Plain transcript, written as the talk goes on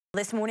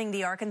This morning,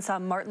 the Arkansas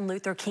Martin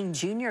Luther King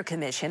Jr.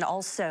 Commission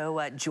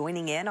also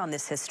joining in on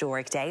this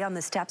historic day on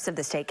the steps of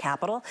the state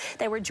capitol.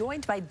 They were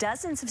joined by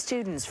dozens of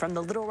students from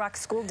the Little Rock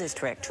School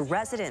District,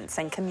 residents,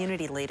 and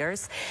community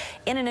leaders.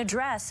 In an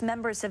address,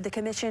 members of the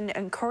commission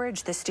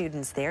encouraged the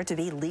students there to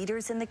be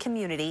leaders in the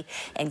community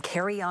and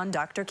carry on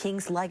Dr.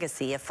 King's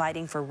legacy of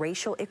fighting for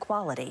racial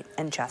equality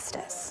and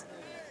justice.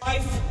 The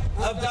life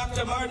of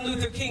Dr. Martin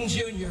Luther King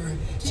Jr.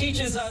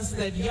 teaches us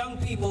that young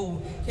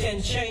people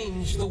can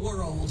change the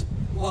world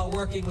while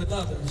working with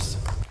others.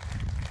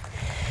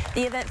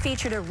 The event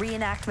featured a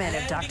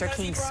reenactment of Dr.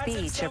 King's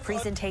speech, a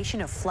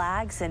presentation of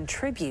flags and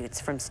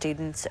tributes from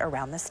students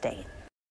around the state.